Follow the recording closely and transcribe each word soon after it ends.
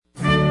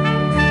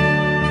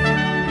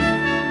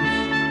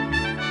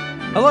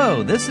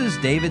Hello, this is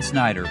David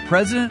Snyder,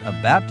 President of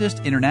Baptist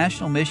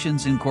International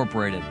Missions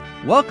Incorporated,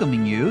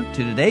 welcoming you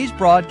to today's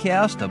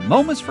broadcast of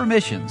Moments for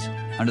Missions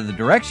under the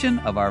direction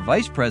of our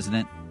Vice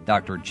President,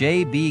 Dr.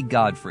 J.B.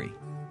 Godfrey.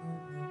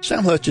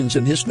 Sam Hutchins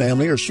and his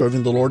family are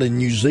serving the Lord in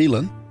New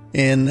Zealand,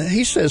 and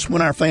he says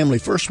when our family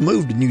first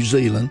moved to New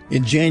Zealand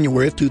in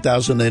January of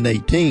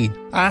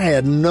 2018, I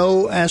had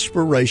no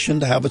aspiration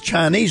to have a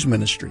Chinese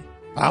ministry.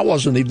 I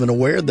wasn't even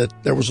aware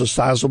that there was a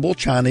sizable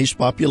Chinese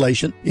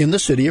population in the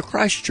city of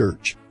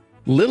Christchurch.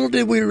 Little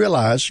did we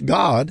realize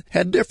God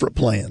had different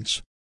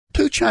plans.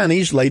 2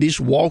 Chinese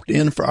ladies walked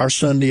in for our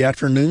Sunday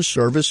afternoon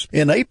service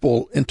in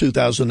April in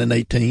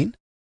 2018.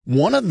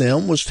 One of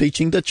them was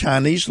teaching the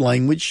Chinese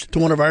language to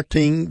one of our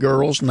teen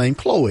girls named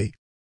Chloe.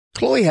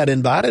 Chloe had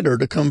invited her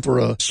to come for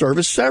a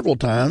service several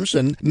times,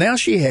 and now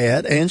she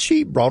had, and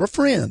she brought a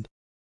friend.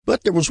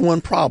 But there was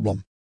one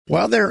problem.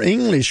 While their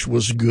English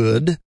was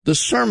good, the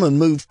sermon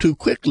moved too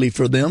quickly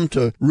for them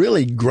to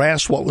really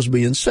grasp what was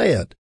being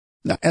said.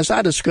 Now, as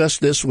I discussed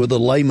this with a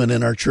layman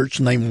in our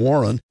church named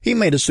Warren, he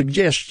made a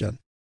suggestion.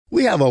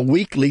 We have a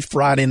weekly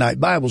Friday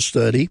night Bible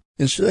study,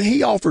 and so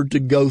he offered to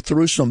go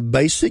through some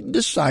basic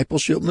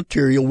discipleship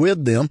material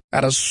with them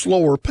at a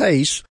slower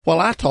pace while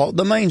I taught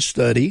the main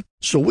study,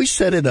 so we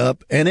set it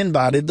up and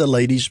invited the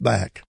ladies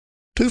back.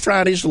 2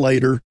 Fridays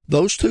later,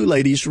 those 2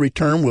 ladies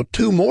returned with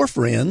 2 more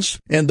friends,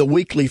 and the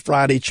weekly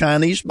Friday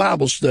Chinese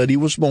Bible study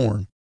was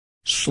born.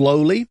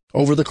 Slowly,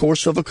 over the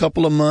course of a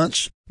couple of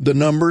months, the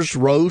numbers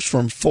rose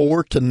from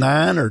 4 to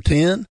 9 or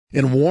 10,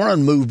 and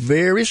Warren moved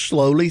very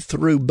slowly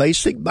through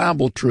basic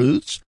Bible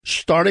truths,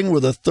 starting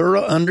with a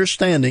thorough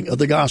understanding of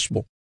the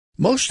gospel.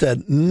 Most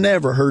had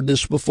never heard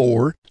this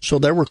before, so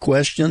there were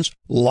questions,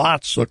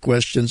 lots of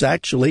questions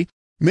actually.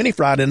 Many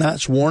Friday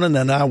nights, Warren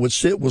and I would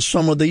sit with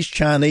some of these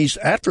Chinese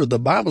after the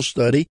Bible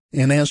study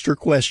and answer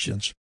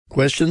questions.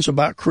 Questions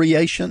about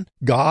creation,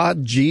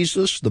 God,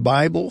 Jesus, the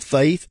Bible,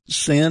 faith,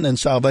 sin, and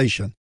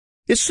salvation.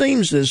 It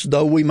seems as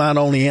though we might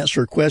only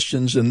answer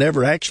questions and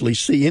never actually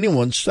see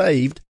anyone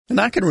saved,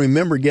 and I can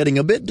remember getting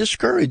a bit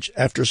discouraged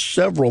after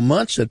several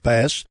months had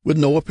passed with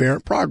no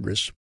apparent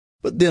progress.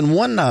 But then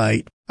one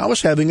night, I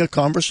was having a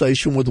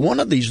conversation with one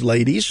of these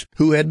ladies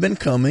who had been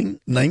coming,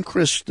 named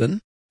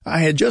Kristen.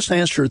 I had just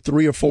answered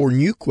 3 or 4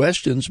 new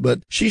questions,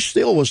 but she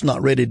still was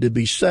not ready to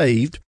be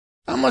saved.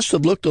 I must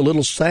have looked a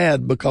little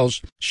sad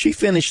because she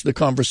finished the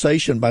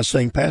conversation by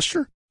saying,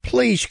 "Pastor,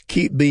 please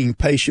keep being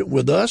patient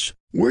with us.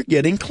 We're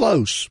getting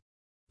close."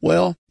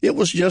 Well, it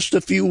was just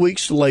a few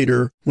weeks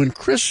later when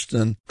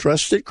Kristen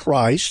trusted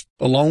Christ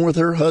along with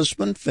her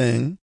husband,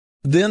 Feng.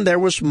 Then there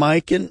was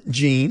Mike and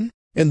Jean,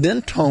 and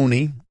then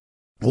Tony.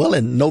 Well,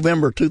 in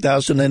November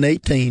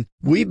 2018,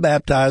 we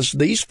baptized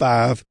these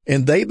 5,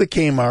 and they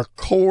became our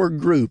core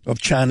group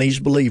of Chinese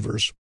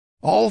believers.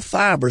 All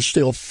 5 are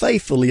still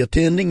faithfully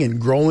attending and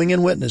growing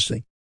and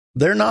witnessing.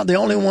 They're not the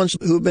only ones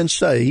who have been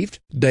saved.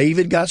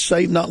 David got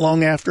saved not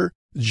long after.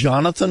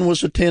 Jonathan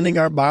was attending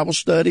our Bible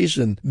studies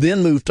and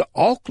then moved to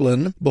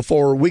Auckland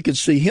before we could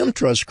see him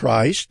trust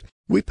Christ.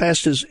 We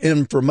passed his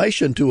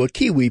information to a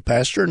Kiwi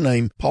pastor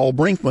named Paul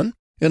Brinkman.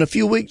 And a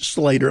few weeks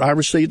later, I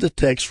received a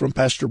text from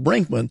Pastor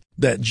Brinkman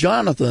that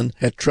Jonathan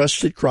had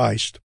trusted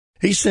Christ.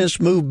 He's since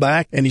moved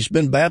back and he's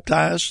been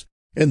baptized.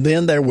 And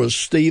then there was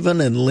Stephen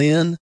and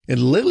Lynn,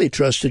 and Lily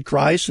trusted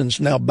Christ and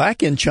is now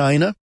back in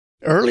China.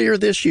 Earlier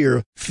this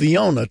year,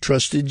 Fiona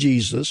trusted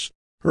Jesus.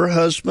 Her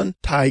husband,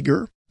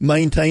 Tiger,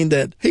 maintained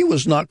that he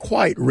was not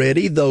quite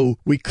ready, though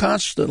we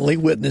constantly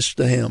witnessed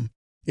to him.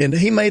 And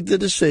he made the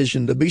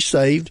decision to be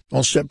saved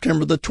on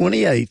September the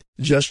 28th,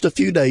 just a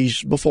few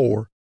days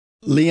before.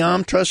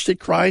 Liam trusted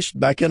Christ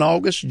back in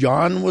August.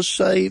 John was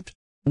saved.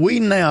 We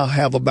now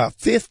have about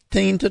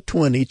 15 to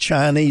 20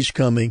 Chinese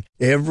coming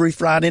every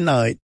Friday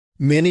night,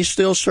 many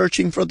still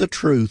searching for the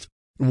truth.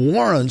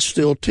 Warren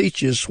still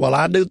teaches while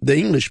I do the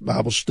English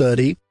Bible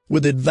study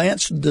with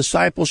advanced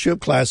discipleship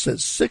class at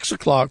 6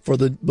 o'clock for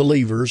the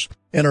believers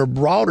and her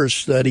broader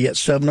study at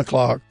 7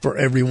 o'clock for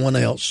everyone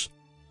else.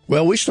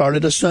 Well, we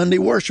started a Sunday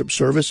worship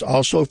service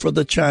also for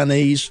the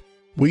Chinese.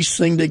 We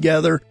sing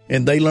together,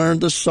 and they learn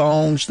the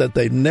songs that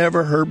they've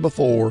never heard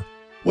before.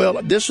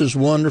 Well, this is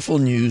wonderful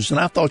news, and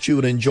I thought you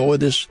would enjoy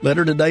this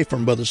letter today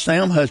from Brother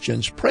Sam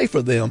Hutchins. Pray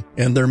for them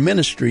and their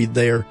ministry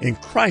there in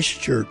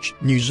Christchurch,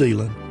 New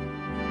Zealand.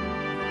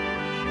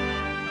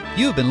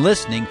 You've been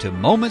listening to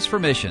Moments for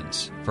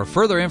Missions. For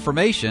further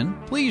information,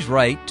 please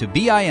write to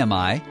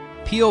BIMI,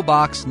 P.O.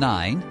 Box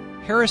 9,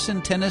 Harrison,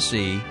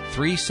 Tennessee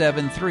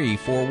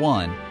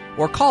 37341,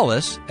 or call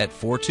us at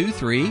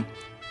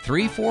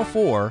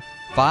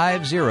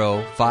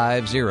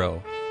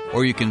 423-344-5050,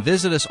 or you can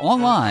visit us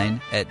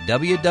online at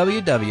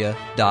www.bimi.org.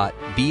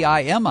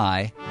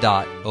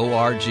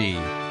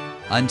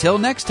 Until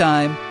next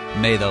time,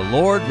 may the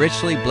Lord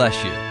richly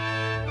bless you.